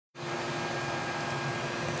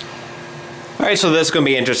Alright, so this is going to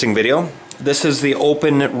be an interesting video. This is the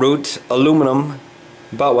open root aluminum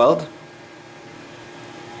butt weld.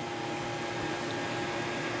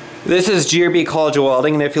 This is GRB College of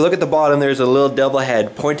Welding, and if you look at the bottom, there's a little devil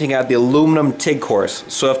head pointing at the aluminum TIG course.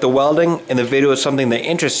 So if the welding in the video is something that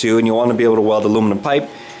interests you and you want to be able to weld aluminum pipe,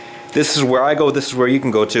 this is where I go, this is where you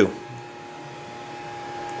can go too.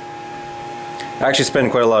 I actually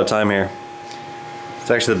spend quite a lot of time here.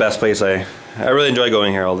 It's actually the best place. I really enjoy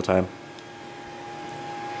going here all the time.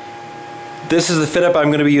 This is the fit up I'm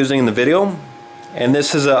going to be using in the video, and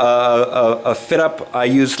this is a fit up I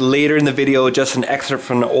used later in the video, just an excerpt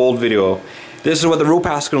from an old video. This is what the root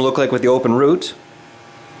pass is going to look like with the open root.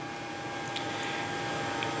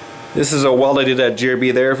 This is a weld I did at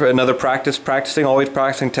GRB there for another practicing, always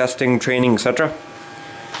practicing, testing, training, etc.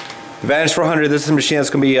 Advantage 400, this is a machine that's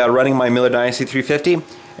going to be running my Miller Dynasty 350,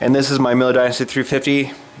 and this is my Miller Dynasty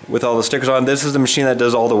 350 with all the stickers on. This is the machine that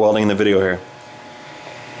does all the welding in the video here.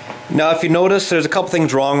 Now if you notice, there's a couple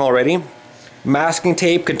things wrong already. Masking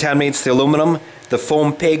tape contaminates the aluminum. The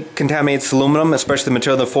foam pig contaminates the aluminum, especially the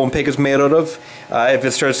material the foam pig is made out of. If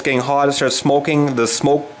it starts getting hot, it starts smoking. The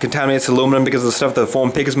smoke contaminates the aluminum because of the stuff the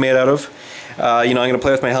foam pig is made out of. I'm going to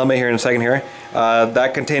play with my helmet here in a second here.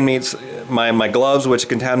 That contaminates my gloves, which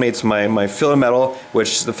contaminates my filler metal,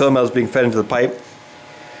 which the filler metal is being fed into the pipe.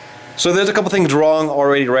 So there's a couple things wrong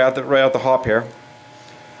already right out the hop here.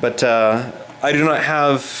 But I do not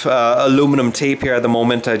have aluminum tape here at the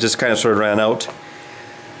moment. I just kind of sort of ran out.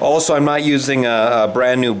 Also, I'm not using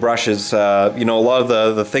brand new brushes. A lot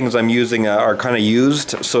of the things I'm using are kind of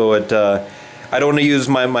used, so I don't want to use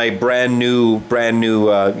my brand new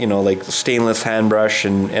like stainless hand brush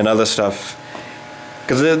and other stuff,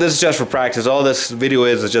 because this is just for practice. All this video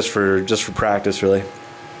is just for practice, really.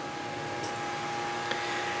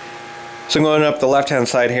 So I'm going up the left hand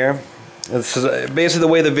side here. This is basically the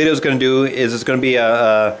way the video is going to do is it's going to be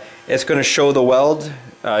it's going to show the weld,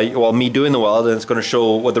 me doing the weld, and it's going to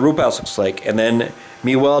show what the root pass looks like, and then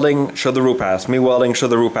me welding, show the root pass, me welding, show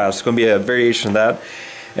the root pass. It's going to be a variation of that,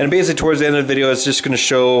 and basically towards the end of the video it's just going to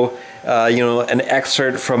show an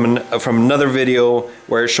excerpt from another video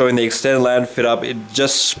where it's showing the extended land fit up. It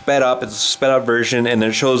just sped up, it's a sped up version, and then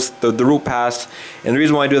it shows the root pass. And the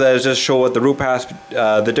reason why I do that is just show what the root pass,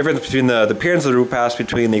 the difference between the appearance of the root pass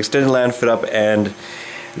between the extended land fit up and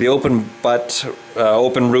the open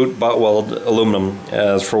root butt weld aluminum,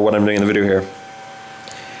 as for what I'm doing in the video here.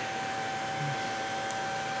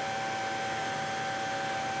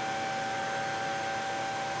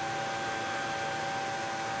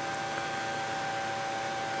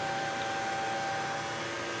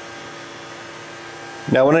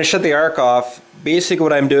 Now when I shut the arc off, basically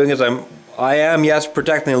what I'm doing is I am yes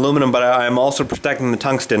protecting the aluminum, but I'm also protecting the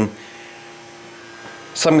tungsten.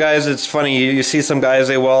 Some guys, it's funny, you see some guys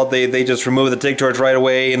they just remove the TIG torch right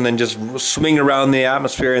away and then just swing around the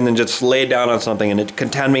atmosphere and then just lay it down on something, and it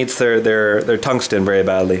contaminates their tungsten very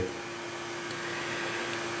badly.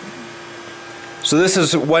 So this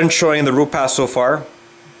is one showing the root pass so far.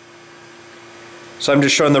 So I'm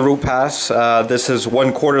just showing the root pass. This is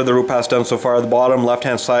 1/4 of the root pass done so far. The bottom left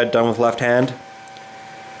hand side done with left hand.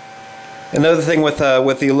 Another thing with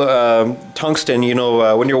the tungsten,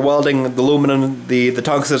 when you're welding the aluminum, the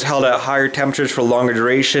tungsten is held at higher temperatures for longer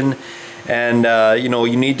duration, and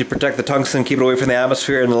you need to protect the tungsten, keep it away from the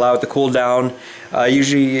atmosphere, and allow it to cool down.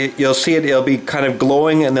 Usually you'll see it'll be kind of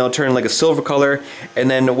glowing, and they'll turn like a silver color, and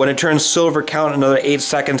then when it turns silver, count another 8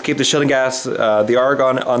 seconds, keep the shutting gas, the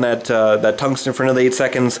argon on that tungsten for another 8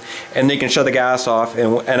 seconds, and then you can shut the gas off,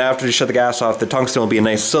 and after you shut the gas off, the tungsten will be a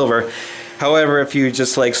nice silver. However, if you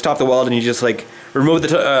just stop the weld and you just remove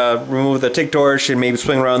the TIG torch and maybe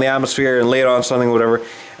swing around the atmosphere and lay it on something, whatever,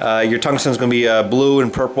 your tungsten is going to be blue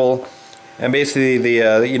and purple. And basically,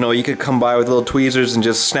 you could come by with little tweezers and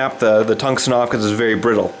just snap the tungsten off because it's very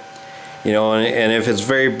brittle. And if it's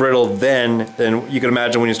very brittle, then you can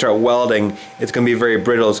imagine when you start welding, it's going to be very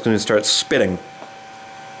brittle. It's going to start spitting.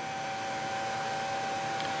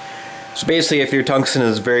 So basically, if your tungsten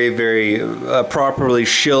is very properly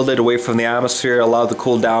shielded away from the atmosphere, allowed to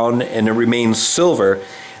cool down, and it remains silver,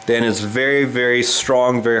 then it's very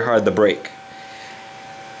strong, very hard to break.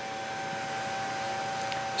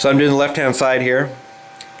 So I'm doing the left hand side here,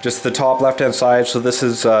 just the top left hand side. So this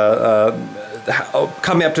is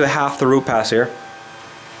coming up to half the root pass here.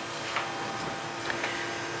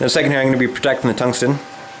 In a second here I'm going to be protecting the tungsten.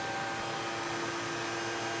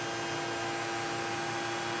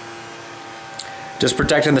 Just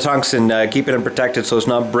protecting the tungsten, keeping it protected so it's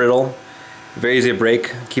not brittle, very easy to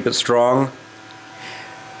break, keep it strong.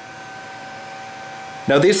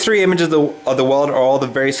 Now these three images of the weld are all the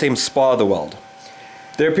very same spot of the weld.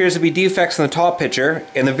 There appears to be defects in the top picture.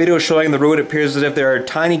 In the video showing the root, it appears as if there are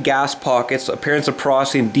tiny gas pockets, appearance of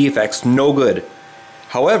porosity and defects, no good.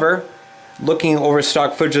 However, looking over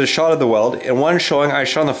stock footage of the shot of the weld, in one showing I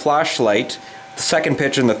shone the flashlight, the second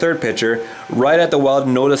picture and the third picture, right at the weld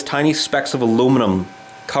and noticed tiny specks of aluminum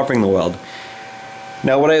covering the weld.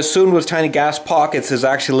 Now what I assumed was tiny gas pockets is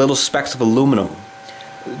actually little specks of aluminum.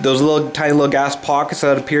 Those tiny little gas pockets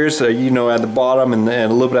that appears, you know, at the bottom and a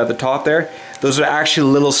little bit at the top there, those are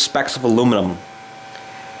actually little specks of aluminum.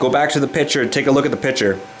 Go back to the picture and take a look at the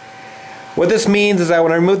picture. What this means is that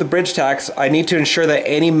when I remove the bridge tacks, I need to ensure that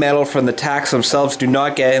any metal from the tacks themselves do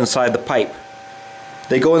not get inside the pipe.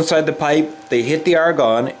 They go inside the pipe, they hit the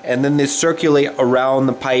argon, and then they circulate around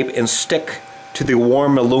the pipe and stick to the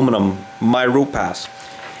warm aluminum, my root pass.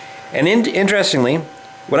 And interestingly,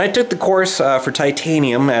 when I took the course for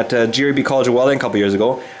titanium at GRB College of Welding a couple years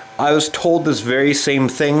ago, I was told this very same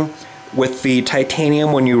thing with the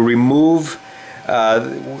titanium when you remove,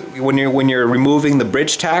 when you're removing the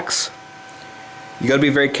bridge tacks. You got to be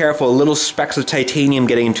very careful. Little specks of titanium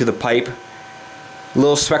getting into the pipe,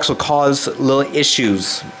 little specks will cause little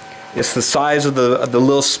issues. It's the size of the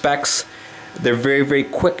little specks. They're very, very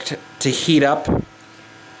quick to heat up.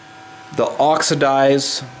 They'll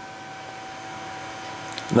oxidize.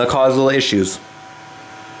 And they'll cause little issues.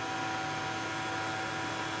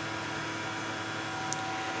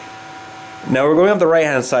 Now we're going up the right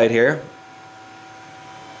hand side here.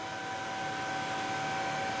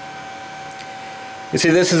 You see,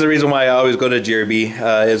 this is the reason why I always go to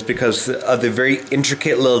GRB, is because of the very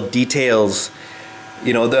intricate little details.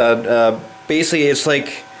 You know, basically it's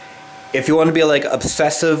like, if you want to be like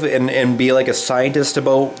obsessive and be like a scientist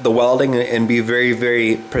about the welding and be very,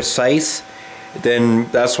 very precise, then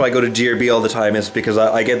that's why I go to GRB all the time, is because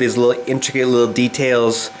I get these little intricate little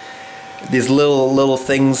details, these little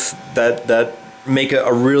things that make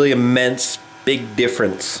a really immense big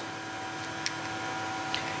difference.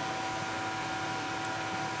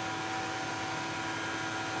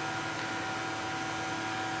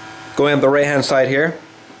 Going up the right hand side here.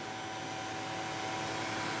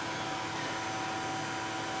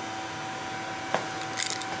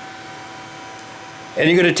 And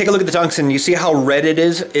you're going to take a look at the tungsten. You see how red it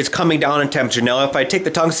is? It's coming down in temperature. Now if I take the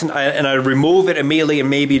tungsten and I remove it immediately and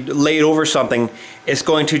maybe lay it over something, it's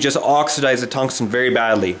going to just oxidize the tungsten very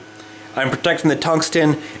badly. I'm protecting the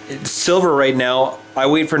tungsten. It's silver right now. I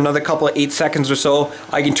wait for another couple of 8 seconds or so.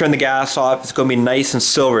 I can turn the gas off. It's going to be nice and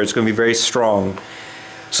silver. It's going to be very strong.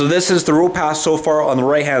 So this is the root pass so far on the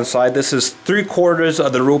right hand side. This is 3/4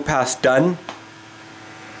 of the root pass done.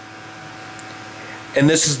 And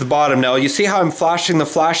this is the bottom. Now you see how I'm flashing the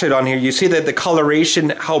flashlight on here. You see that the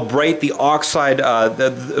coloration, how bright the oxide,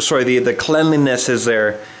 the cleanliness is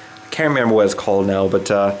there. I can't remember what it's called now, but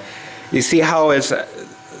you see how it's,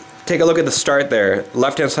 take a look at the start there.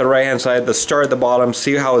 Left hand side, right hand side, the start at the bottom.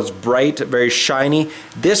 See how it's bright, very shiny.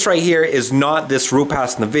 This right here is not this root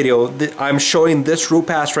pass in the video. I'm showing this root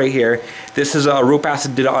pass right here. This is a root pass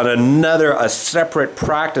I did on a separate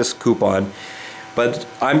practice coupon. But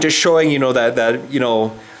I'm just showing, you know, that you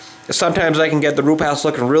know, sometimes I can get the root pass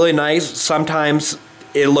looking really nice. Sometimes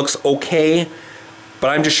it looks okay. But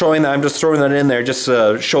I'm just showing that, I'm just throwing that in there just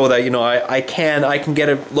to show that, you know, I can get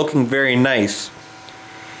it looking very nice.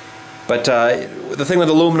 But the thing with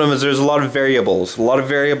aluminum is there's a lot of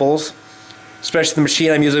variables. Especially the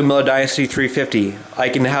machine I'm using, Dynasty 350. I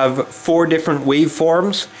can have 4 different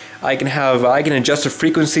waveforms. I can adjust the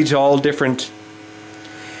frequency to all different.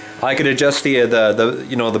 I could adjust the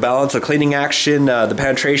balance of cleaning action, the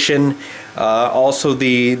penetration, also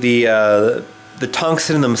the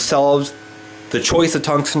tungsten themselves, the choice of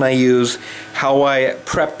tungsten I use, how I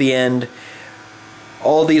prep the end.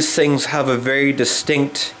 All these things have a very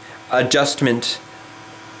distinct adjustment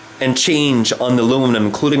and change on the aluminum,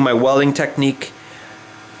 including my welding technique.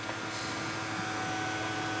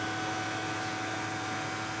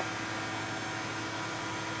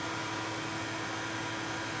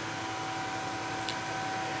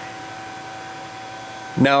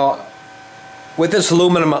 Now, with this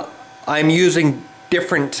aluminum, I'm using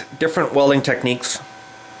different welding techniques.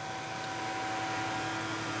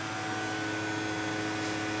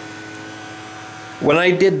 When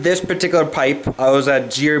I did this particular pipe, I was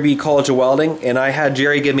at GRB College of Welding, and I had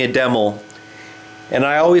Jerry give me a demo. And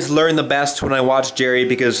I always learn the best when I watch Jerry,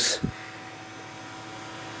 because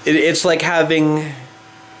it's like having,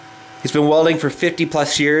 he's been welding for 50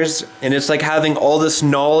 plus years, and it's like having all this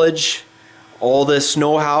knowledge, all this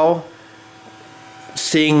know-how,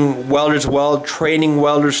 seeing welders weld, training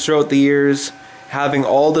welders throughout the years, having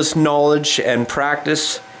all this knowledge and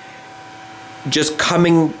practice just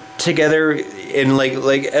coming together in like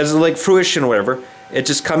as like fruition or whatever. It's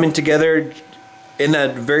just coming together in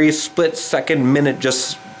that very split second minute,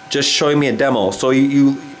 just showing me a demo. So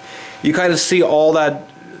you kind of see all that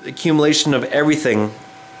accumulation of everything,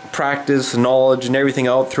 practice, knowledge, and everything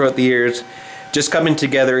out throughout the years, just coming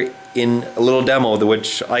together in a little demo,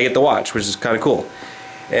 which I get to watch, which is kind of cool.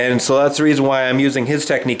 And so that's the reason why I'm using his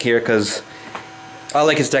technique here, because I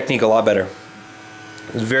like his technique a lot better.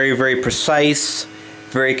 It's very, very precise,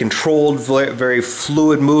 very controlled, very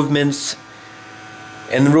fluid movements.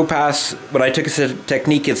 And the root pass, when I took his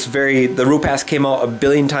technique, the root pass came out a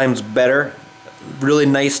billion times better. Really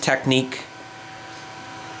nice technique.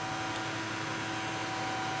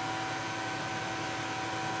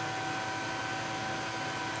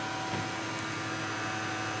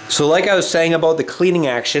 So like I was saying about the cleaning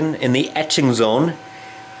action in the etching zone,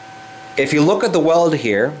 if you look at the weld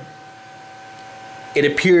here, it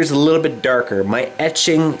appears a little bit darker. My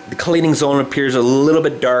etching, the cleaning zone appears a little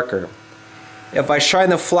bit darker. If I shine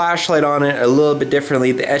the flashlight on it a little bit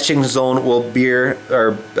differently, the etching zone will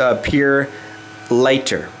appear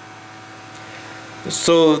lighter.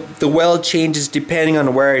 So the weld changes depending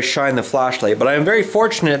on where I shine the flashlight. But I'm very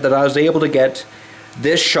fortunate that I was able to get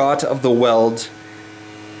this shot of the weld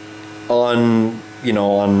on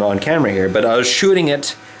camera here. But I was shooting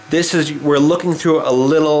it. We're looking through a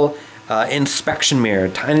little inspection mirror,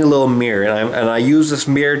 tiny little mirror, and I use this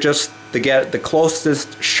mirror just to get the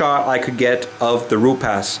closest shot I could get of the root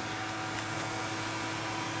pass.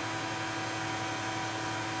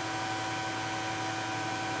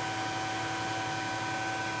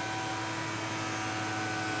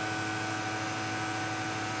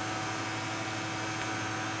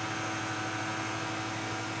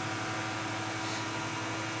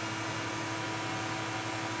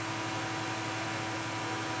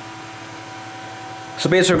 So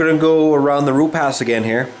basically we're going to go around the root pass again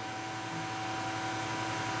here.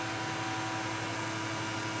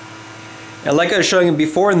 And like I was showing you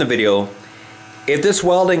before in the video, if this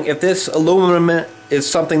aluminum is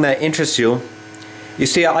something that interests you, you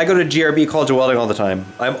see I go to GRB College of Welding all the time.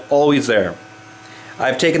 I'm always there.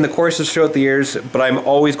 I've taken the courses throughout the years, but I'm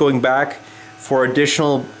always going back for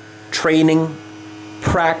additional training,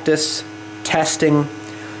 practice, testing.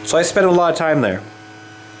 So I spend a lot of time there.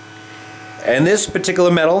 And this particular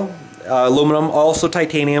metal, aluminum, also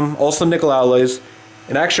titanium, also nickel alloys,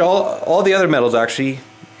 and actually all the other metals actually,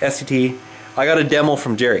 SCT, I got a demo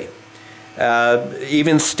from Jerry.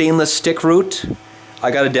 Even stainless stick root, I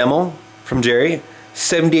got a demo from Jerry.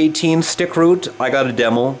 7018 stick root, I got a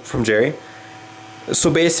demo from Jerry. So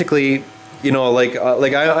basically,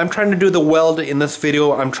 I'm trying to do the weld in this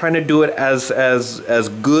video. I'm trying to do it as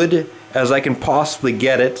good as I can possibly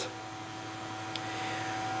get it.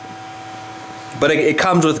 But it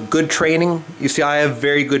comes with good training. You see, I have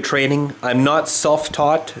very good training. I'm not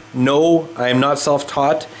self-taught. No, I am not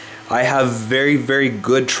self-taught. I have very, very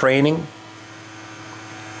good training.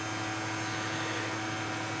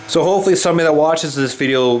 So hopefully somebody that watches this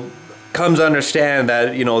video comes to understand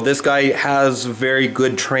that, this guy has very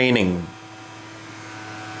good training.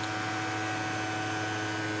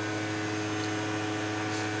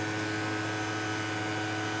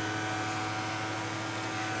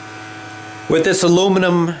 With this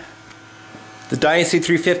aluminum, the Dynasty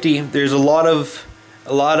 350, there's a lot of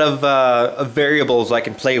variables I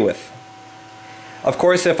can play with. Of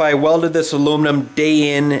course, if I welded this aluminum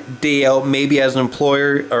day in, day out, maybe as an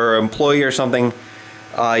employer or employee or something,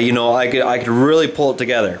 I could really pull it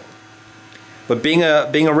together. But being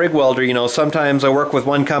a rig welder, sometimes I work with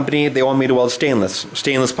one company, they want me to weld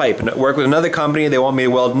stainless pipe. And work with another company, they want me to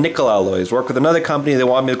weld nickel alloys. Work with another company, they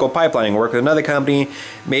want me to go pipelining. Work with another company,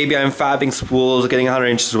 maybe I'm fabbing spools, getting 100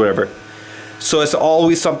 inches or whatever. So it's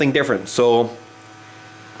always something different. So,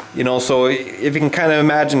 so if you can kind of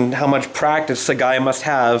imagine how much practice a guy must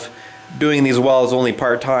have doing these welds only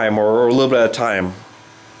part-time or a little bit at a time.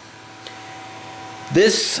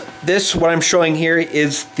 This what I'm showing here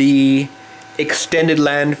is the extended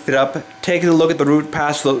land fit up. Take a look at the root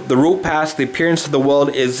pass. The root pass, the appearance of the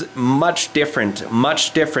weld is much different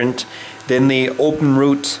than the open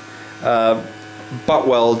root butt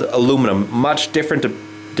weld aluminum. Much different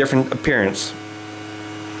appearance.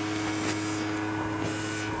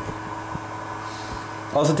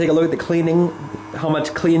 Also take a look at the cleaning, how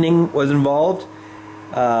much cleaning was involved.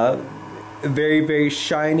 Very, very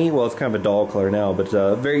shiny. Well, it's kind of a dull color now, but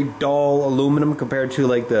very dull aluminum compared to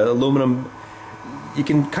like the aluminum. You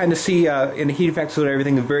can kind of see in the heat effects and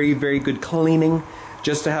everything, very, very good cleaning,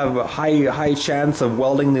 just to have a high chance of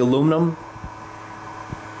welding the aluminum.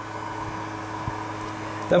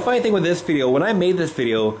 The funny thing with this video, when I made this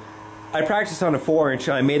video, I practiced on a 4-inch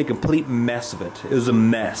and I made a complete mess of it. It was a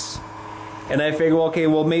mess. And I figured, well, okay,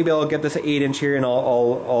 well maybe I'll get this 8-inch here and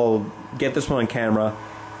I'll get this one on camera.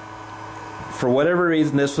 For whatever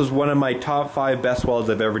reason, this was one of my top 5 best welds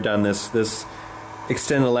I've ever done. This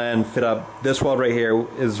extended land fit up. This weld right here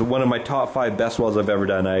is one of my top 5 best welds I've ever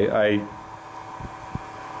done.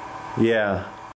 Yeah.